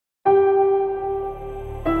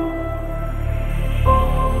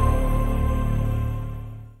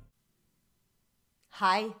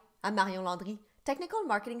Hi, I'm Marion Landry, Technical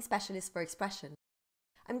Marketing Specialist for Expression.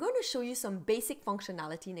 I'm going to show you some basic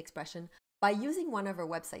functionality in Expression by using one of our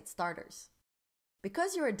website starters.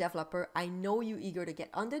 Because you're a developer, I know you're eager to get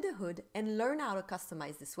under the hood and learn how to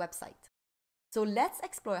customize this website. So let's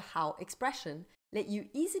explore how Expression lets you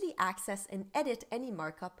easily access and edit any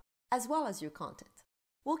markup as well as your content.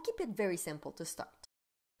 We'll keep it very simple to start.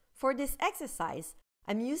 For this exercise,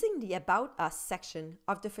 I'm using the About Us section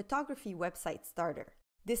of the photography website starter.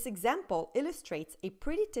 This example illustrates a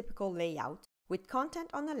pretty typical layout with content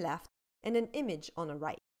on the left and an image on the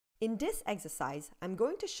right. In this exercise, I'm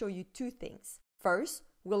going to show you two things. First,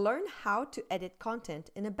 we'll learn how to edit content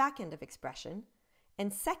in the backend of Expression.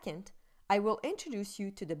 And second, I will introduce you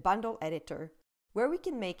to the bundle editor, where we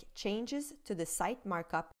can make changes to the site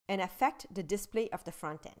markup and affect the display of the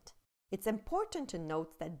front end. It's important to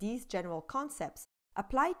note that these general concepts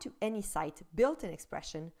apply to any site built in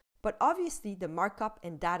Expression, but obviously the markup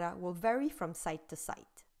and data will vary from site to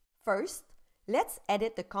site. First, let's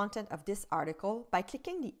edit the content of this article by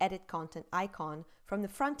clicking the Edit Content icon from the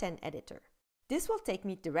front-end editor. This will take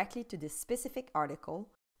me directly to this specific article,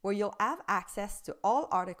 where you'll have access to all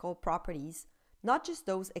article properties, not just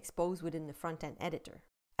those exposed within the front-end editor.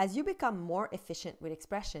 As you become more efficient with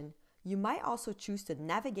Expression, you might also choose to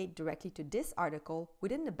navigate directly to this article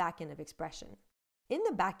within the backend of Expression. In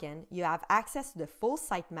the backend, you have access to the full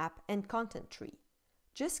sitemap and content tree.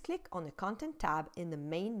 Just click on the Content tab in the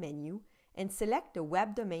main menu and select the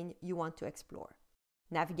web domain you want to explore.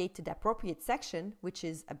 Navigate to the appropriate section, which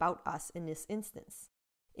is About Us in this instance.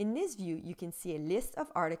 In this view, you can see a list of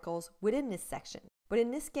articles within this section, but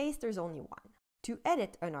in this case, there's only one. To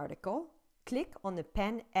edit an article, click on the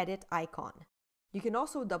Pen Edit icon. You can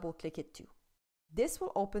also double-click it too. This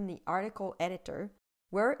will open the article editor,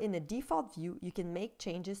 where in the default view you can make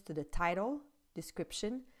changes to the title,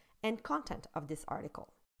 description, and content of this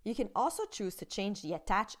article. You can also choose to change the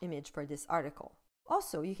attached image for this article.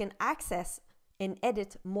 Also, you can access and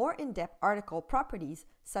edit more in-depth article properties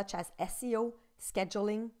such as SEO,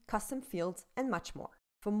 scheduling, custom fields, and much more.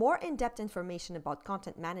 For more in-depth information about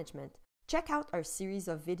content management, check out our series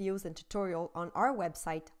of videos and tutorials on our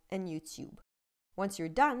website and YouTube. Once you're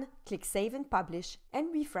done, click Save and Publish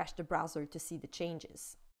and refresh the browser to see the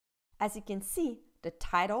changes. As you can see, the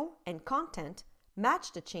title and content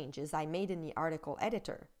match the changes I made in the article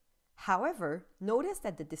editor. However, notice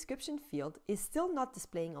that the description field is still not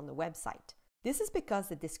displaying on the website. This is because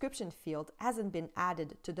the description field hasn't been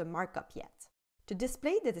added to the markup yet. To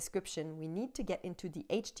display the description, we need to get into the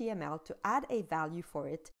HTML to add a value for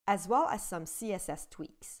it, as well as some CSS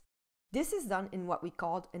tweaks. This is done in what we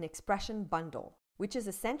called an expression bundle, which is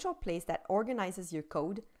a central place that organizes your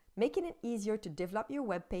code, making it easier to develop your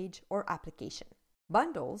web page or application.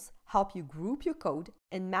 Bundles help you group your code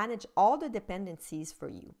and manage all the dependencies for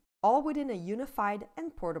you, all within a unified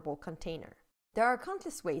and portable container. There are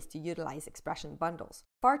countless ways to utilize expression bundles,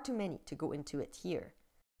 far too many to go into it here.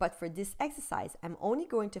 But for this exercise, I'm only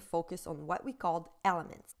going to focus on what we called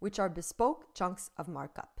elements, which are bespoke chunks of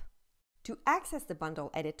markup. To access the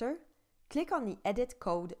bundle editor, click on the Edit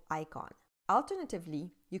Code icon.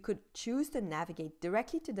 Alternatively, you could choose to navigate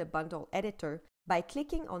directly to the bundle editor by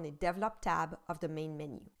clicking on the Develop tab of the main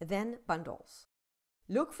menu, then Bundles.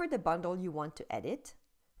 Look for the bundle you want to edit.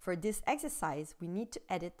 For this exercise, we need to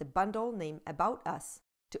edit the bundle named About Us.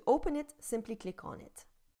 To open it, simply click on it.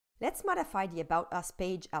 Let's modify the About Us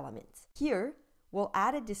page element. Here, we'll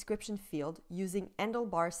add a description field using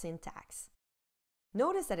handlebar syntax.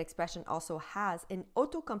 Notice that Expression also has an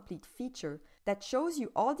autocomplete feature that shows you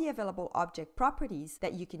all the available object properties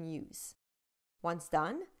that you can use. Once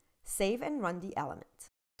done, save and run the element.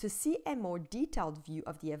 To see a more detailed view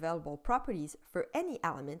of the available properties for any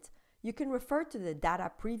element, you can refer to the data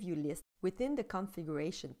preview list within the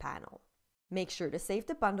configuration panel. Make sure to save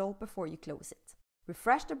the bundle before you close it.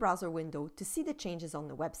 Refresh the browser window to see the changes on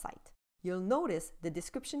the website. You'll notice the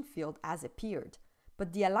description field has appeared,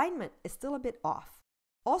 but the alignment is still a bit off.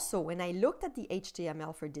 Also, when I looked at the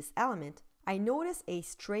HTML for this element, I noticed a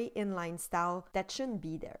stray inline style that shouldn't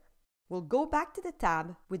be there. We'll go back to the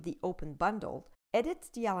tab with the Open Bundle, edit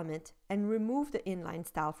the element, and remove the inline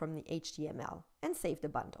style from the HTML, and save the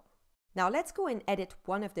bundle. Now let's go and edit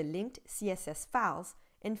one of the linked CSS files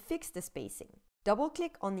and fix the spacing.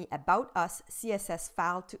 Double-click on the About Us CSS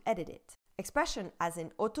file to edit it. Expression has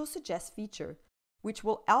an auto-suggest feature, which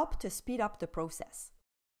will help to speed up the process.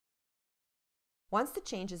 Once the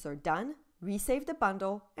changes are done, resave the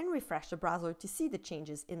bundle and refresh the browser to see the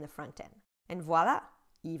changes in the front end. And voila,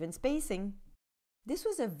 even spacing. This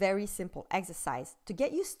was a very simple exercise to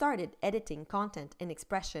get you started editing content in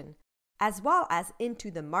Expression, as well as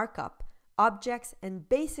into the markup objects, and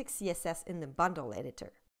basic CSS in the bundle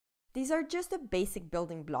editor. These are just the basic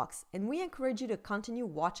building blocks, and we encourage you to continue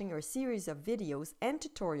watching our series of videos and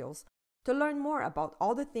tutorials to learn more about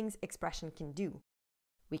all the things Expression can do.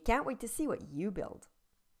 We can't wait to see what you build.